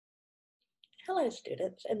Hello,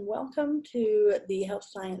 students, and welcome to the Health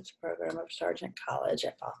Science program of Sargent College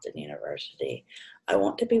at Boston University. I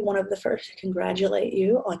want to be one of the first to congratulate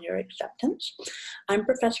you on your acceptance. I'm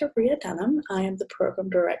Professor Bria Dunham. I am the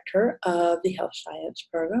program director of the Health Science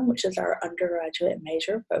program, which is our undergraduate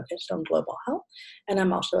major focused on global health, and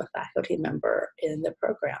I'm also a faculty member in the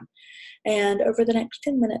program. And over the next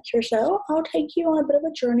 10 minutes or so, I'll take you on a bit of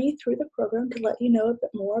a journey through the program to let you know a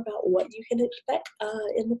bit more about what you can expect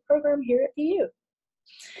in the program here at BU.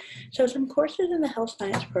 So some courses in the health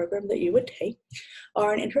science program that you would take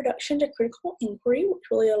are an introduction to critical inquiry, which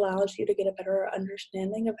really allows you to get a better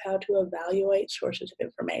understanding of how to evaluate sources of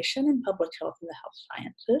information in public health and the health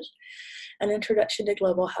sciences. An introduction to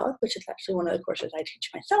global health, which is actually one of the courses I teach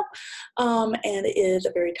myself, and is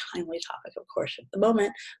a very timely topic, of course, at the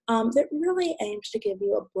moment, that really aims to give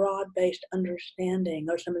you a broad-based understanding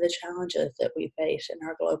of some of the challenges that we face in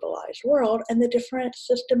our globalized world and the different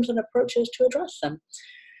systems and approaches to address them.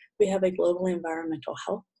 We have a global environmental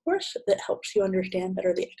health course that helps you understand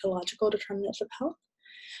better the ecological determinants of health,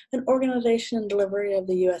 an organization and delivery of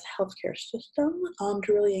the U.S. healthcare system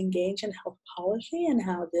to really engage in health policy and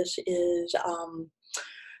how this is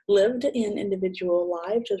lived in individual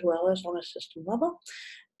lives as well as on a system level.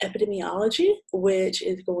 Epidemiology, which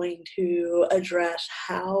is going to address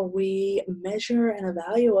how we measure and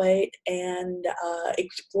evaluate and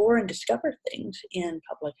explore and discover things in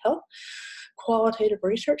public health. Qualitative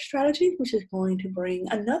research strategy, which is going to bring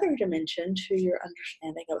another dimension to your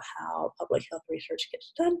understanding of how public health research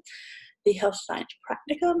gets done. The health science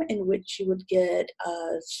practicum, in which you would get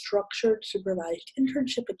a structured supervised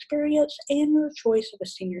internship experience and your choice of a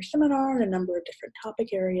senior seminar in a number of different topic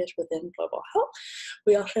areas within global health.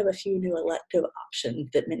 We also have a few new elective options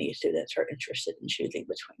that many students are interested in choosing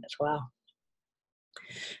between as well.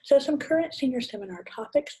 So some current senior seminar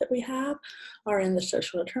topics that we have are in the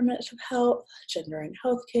social determinants of health, gender and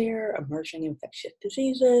healthcare, emerging infectious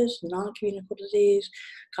diseases, non-communicable disease,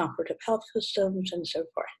 comparative health systems, and so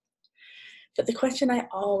forth. But the question I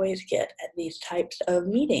always get at these types of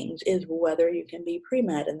meetings is whether you can be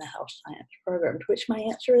pre-med in the health science program, to which my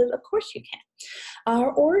answer is, of course you can.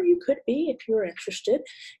 Or you could be, if you're interested,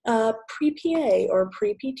 pre-PA or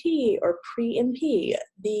pre-PT or pre-MP.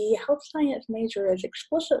 The health science major is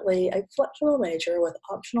explicitly a flexible major with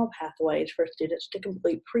optional pathways for students to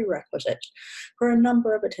complete prerequisites for a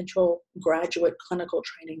number of potential graduate clinical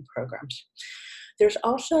training programs. There's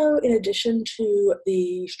also, in addition to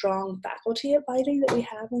the strong faculty advising that we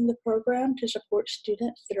have in the program to support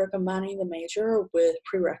students that are combining the major with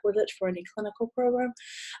prerequisites for any clinical program,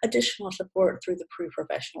 additional support through the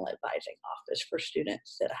pre-professional advising office for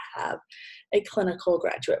students that have a clinical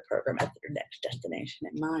graduate program at their next destination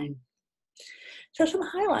in mind. So some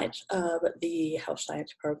highlights of the health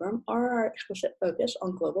science program are our explicit focus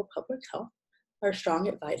on global public health, our strong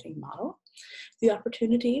advising model, the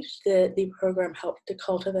opportunities that the program helps to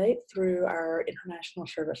cultivate through our international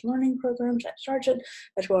service learning programs at Sargent,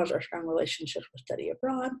 as well as our strong relationships with study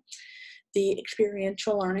abroad, the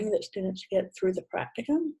experiential learning that students get through the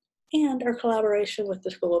practicum, and our collaboration with the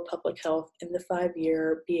School of Public Health in the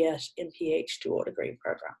 5-year BS MPH dual degree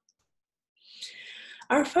program.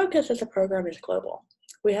 Our focus as a program is global.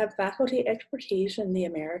 We have faculty expertise in the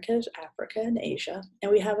Americas, Africa, and Asia,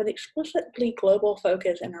 and we have an explicitly global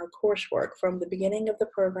focus in our coursework from the beginning of the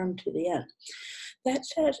program to the end. That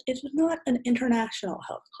says it's not an international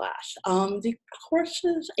health class. The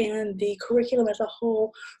courses and the curriculum as a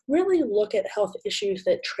whole really look at health issues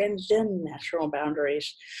that transcend national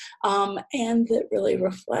boundaries and that really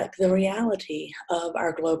reflect the reality of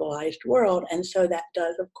our globalized world. And so that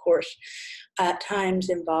does, of course, at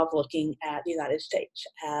times involve looking at the United States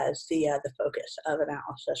as the focus of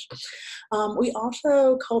analysis. We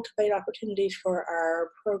also cultivate opportunities for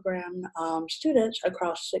our program students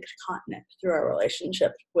across 6 continents through our relationships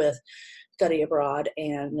with study abroad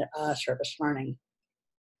and service learning.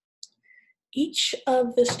 Each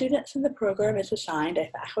of the students in the program is assigned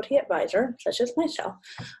a faculty advisor, such as myself,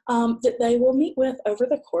 that they will meet with over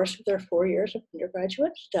the course of their 4 years of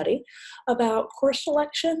undergraduate study about course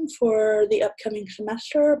selection for the upcoming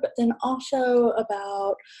semester, but then also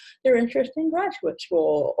about their interest in graduate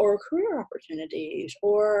school or career opportunities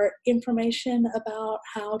or information about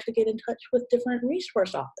how to get in touch with different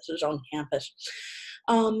resource offices on campus.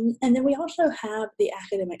 And then we also have the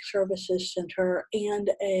Academic Services Center and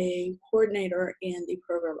a coordinator in the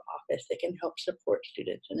program office that can help support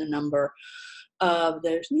students in a number of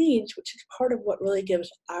those needs, which is part of what really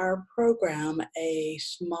gives our program a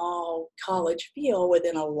small college feel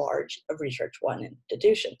within a large Research One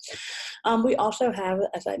institution. We also have,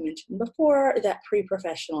 as I mentioned before, that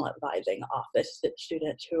pre-professional advising office that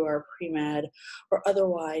students who are pre-med or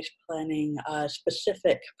otherwise planning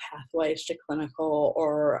specific pathways to clinical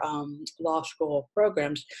or law school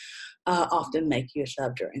programs often make use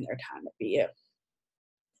of during their time at BU.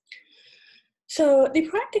 So the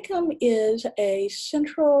practicum is a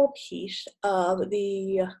central piece of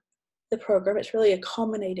the program. It's really a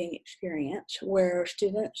culminating experience where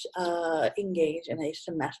students engage in a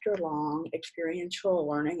semester-long experiential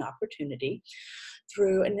learning opportunity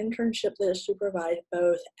through an internship that is supervised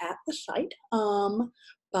both at the site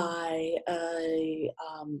by a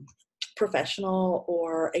professional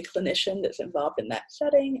or a clinician that's involved in that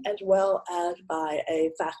setting, as well as by a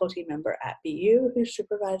faculty member at BU who's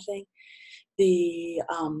supervising the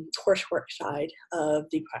coursework side of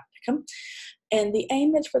the practicum. And the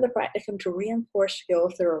aim is for the practicum to reinforce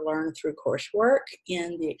skills that are learned through coursework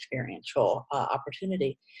in the experiential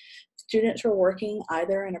opportunity. Students are working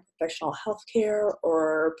either in a professional healthcare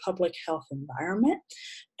or public health environment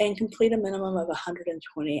and complete a minimum of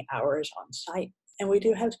 120 hours on site. And we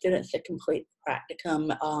do have students that complete the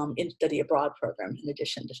practicum in study abroad programs in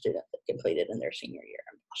addition to students that completed in their senior year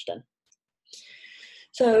in Boston.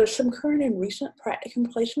 So some current and recent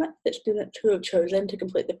practicum placement that students who have chosen to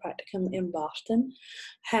complete the practicum in Boston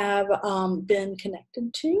have been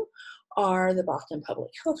connected to are the Boston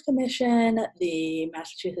Public Health Commission, the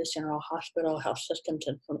Massachusetts General Hospital Health Systems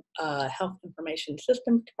and Health Information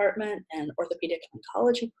Systems Department and Orthopedic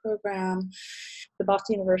Oncology Program, the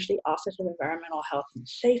Boston University Office of Environmental Health and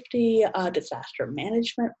Safety, Disaster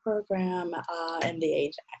Management Program, and the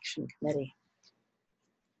AIDS Action Committee.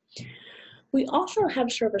 We also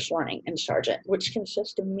have service learning in Sargent, which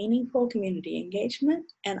consists of meaningful community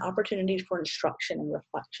engagement and opportunities for instruction and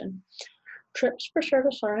reflection. Trips for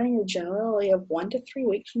service learning are generally of 1 to 3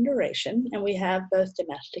 weeks in duration, and we have both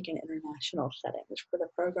domestic and international settings for the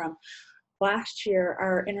program. Last year,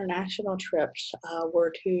 our international trips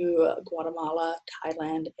were to Guatemala,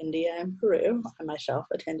 Thailand, India, and Peru. I myself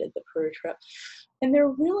attended the Peru trip. And they're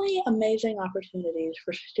really amazing opportunities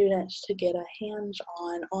for students to get a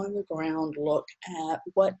hands-on, on-the-ground look at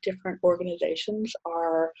what different organizations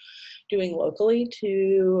are doing locally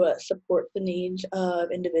to support the needs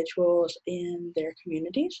of individuals in their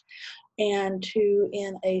communities and to,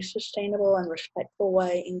 in a sustainable and respectful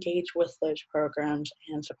way, engage with those programs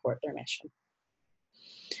and support their mission.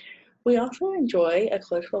 We also enjoy a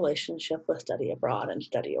close relationship with Study Abroad and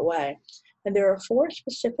Study Away. And there are 4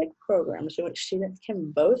 specific programs in which students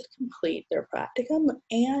can both complete their practicum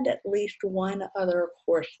and at least one other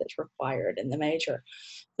course that's required in the major.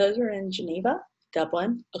 Those are in Geneva,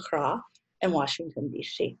 Dublin, Accra, and Washington,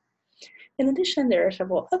 D.C. In addition, there are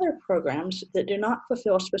several other programs that do not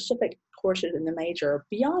fulfill specific courses in the major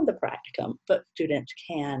beyond the practicum, but students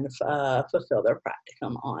can fulfill their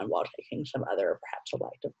practicum on while taking some other perhaps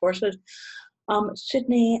elective courses.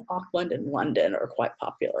 Sydney, Auckland, and London are quite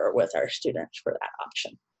popular with our students for that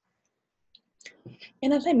option.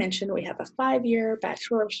 And as I mentioned, we have a 5-year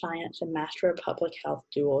Bachelor of Science and Master of Public Health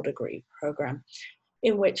dual degree program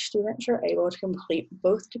in which students are able to complete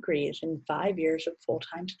both degrees in 5 years of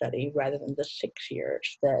full-time study rather than the 6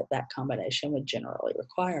 years that that combination would generally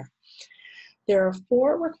require. There are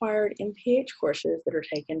 4 required MPH courses that are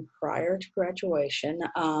taken prior to graduation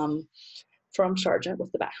from Sargent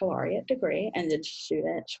with the baccalaureate degree, and then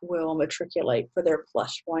students will matriculate for their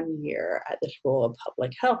 +1 year at the School of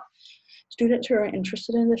Public Health. Students who are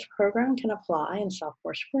interested in this program can apply in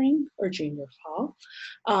sophomore spring or junior fall.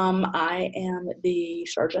 I am the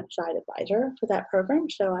Sargent side advisor for that program,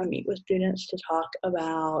 so I meet with students to talk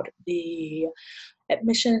about the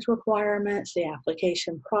admissions requirements, the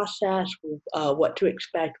application process, what to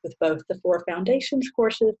expect with both the 4 foundations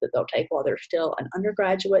courses that they'll take while they're still an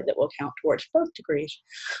undergraduate that will count towards both degrees,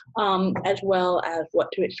 as well as what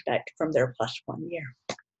to expect from their +1 year.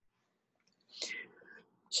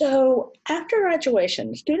 So after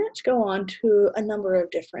graduation, students go on to a number of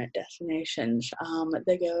different destinations.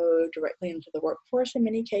 They go directly into the workforce in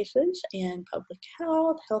many cases in public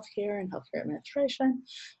health, healthcare, and healthcare administration,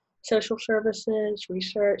 social services,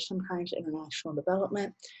 research, sometimes international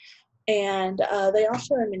development. And they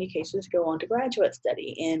also, in many cases, go on to graduate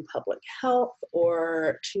study in public health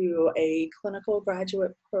or to a clinical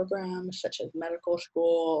graduate program, such as medical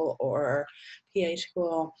school or PA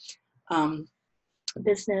school,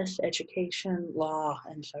 business, education, law,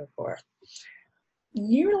 and so forth.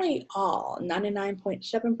 Nearly all,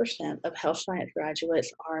 99.7% of health science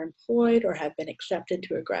graduates are employed or have been accepted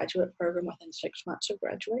to a graduate program within 6 months of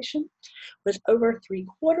graduation, with over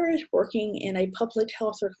 3/4 working in a public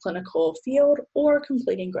health or clinical field or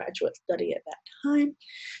completing graduate study at that time,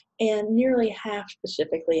 and nearly half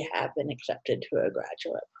specifically have been accepted to a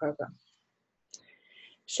graduate program.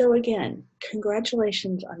 So again,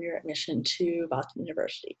 congratulations on your admission to Boston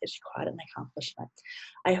University. It's quite an accomplishment.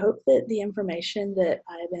 I hope that the information that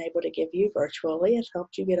I've been able to give you virtually has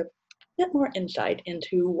helped you get a bit more insight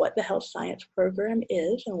into what the health science program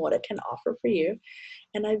is and what it can offer for you.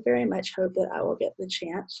 And I very much hope that I will get the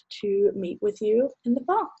chance to meet with you in the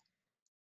fall.